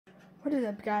What is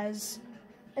up, guys?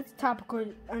 It's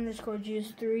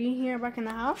topical_juice3 here back in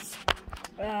the house.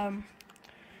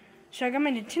 So I got my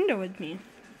Nintendo with me.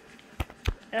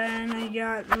 And I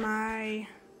got my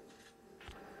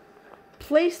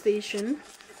PlayStation.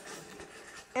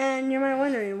 And you might be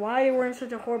wondering why we're in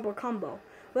such a horrible combo.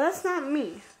 Well, that's not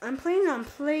me. I'm playing on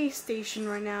PlayStation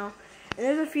right now. And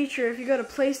there's a feature, if you go to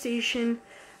PlayStation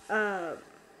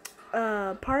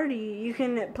Party, you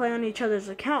can play on each other's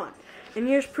account. And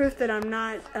here's proof that I'm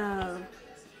not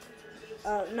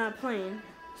playing.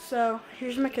 So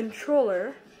here's my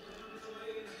controller.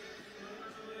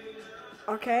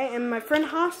 Okay, and my friend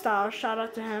Hostile, shout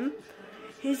out to him.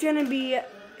 He's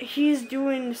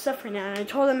doing stuff right now. And I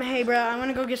told him, hey bro, I'm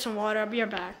gonna go get some water. I'll be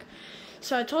right back.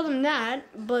 So I told him that,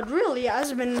 but really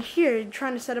I've been here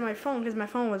trying to set up my phone because my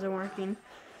phone wasn't working.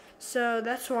 So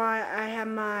that's why I have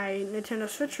my Nintendo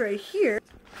Switch right here.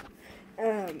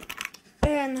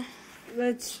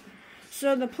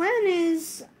 So the plan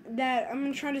is that I'm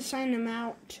gonna try to sign him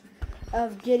out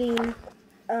of getting,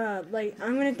 I'm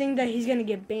gonna think that he's gonna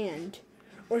get banned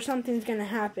or something's gonna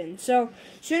happen. So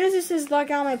as soon as it says log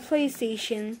out my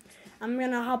PlayStation, I'm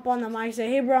gonna hop on the mic and say,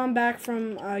 hey bro, I'm back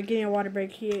from getting a water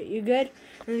break. You good?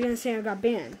 And he's gonna say I got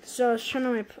banned. So let's turn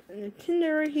on my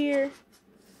Nintendo right here.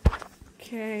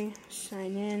 Okay,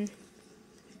 sign in.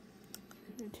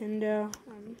 Nintendo.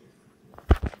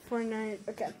 Fortnite.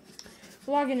 Okay.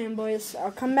 Logging in, boys.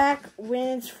 I'll come back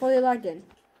when it's fully logged in.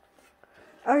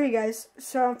 Okay, guys.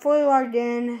 So I'm fully logged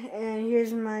in, and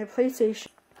here's my PlayStation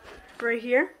right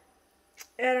here.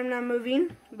 And I'm not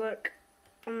moving. Look,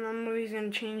 I'm not moving. He's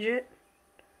gonna change it.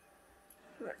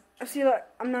 Look, look,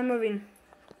 I'm not moving.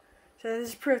 So this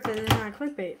is proof that it's not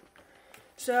clickbait.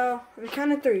 So on the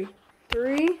count of 3.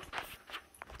 3,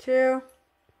 2,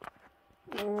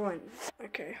 1.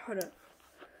 Okay, hold up.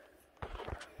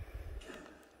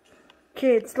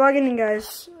 Okay, it's logging in,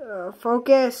 guys.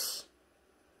 Focus.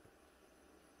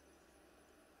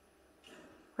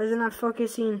 Why is it not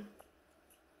focusing?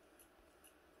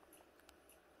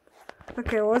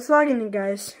 Okay, well, it's logging in,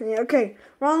 guys. Okay,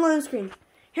 we're on loading screen.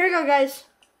 Here we go, guys.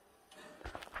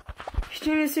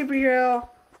 Streaming superhero.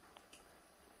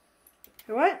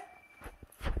 What?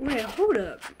 Wait, hold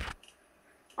up.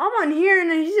 I'm on here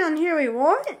and he's on here. Wait,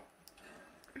 what?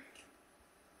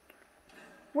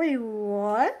 Wait,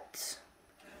 what?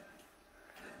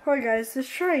 Hold on, guys. Let's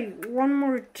try one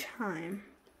more time.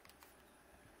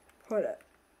 Hold up.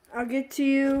 I'll get to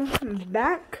you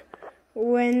back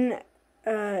when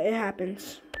it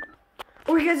happens.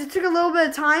 Okay, guys, it took a little bit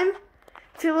of time.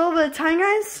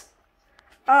 Guys.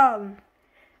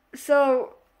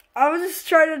 So I was just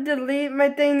trying to delete my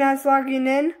thing that's logging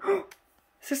in.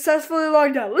 Successfully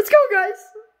logged out. Let's go,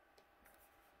 guys.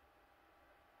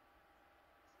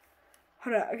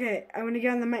 Hold up. Okay, I'm gonna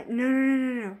get on the mic.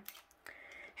 No.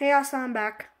 Hey, Austin, I'm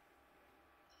back.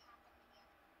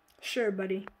 Sure,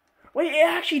 buddy. Wait, it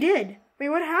actually did. Wait,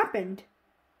 what happened?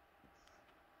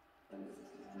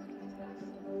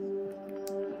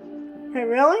 Hey,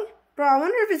 really? Bro, I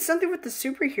wonder if it's something with the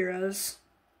superheroes.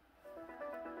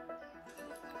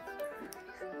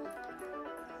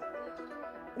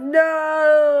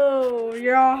 No!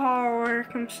 You're all hard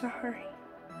work. I'm sorry.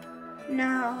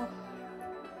 No.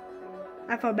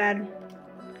 I feel bad.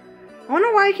 I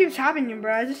wonder why it keeps happening,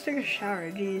 bro. I just took a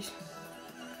shower. Jeez.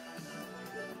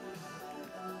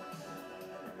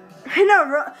 I know,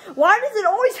 bro. Why does it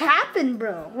always happen,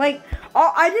 bro? Like,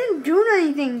 I didn't do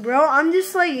anything, bro. I'm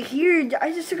just like here.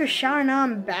 I just took a shower. Now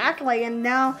I'm back. Like, and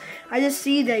now I just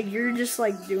see that you're just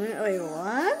like doing it. Like,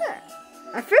 what?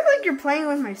 I feel like you're playing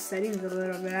with my settings a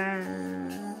little bit.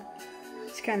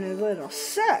 It's kind of a little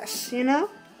sus, you know?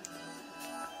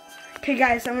 Okay,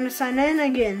 guys. I'm gonna sign in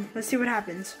again. Let's see what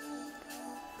happens.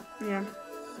 Yeah.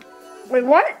 Wait,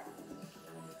 what?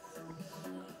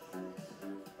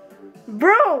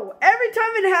 Bro, every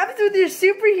time it happens with your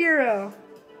superhero.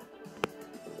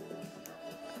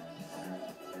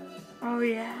 Oh,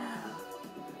 yeah.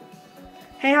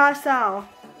 Hey, Hostile.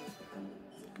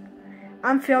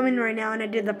 I'm filming right now and I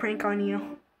did the prank on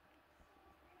you.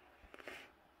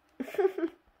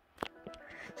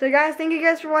 So, guys, thank you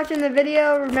guys for watching the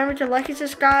video. Remember to like and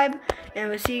subscribe.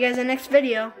 And we'll see you guys in the next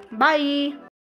video. Bye.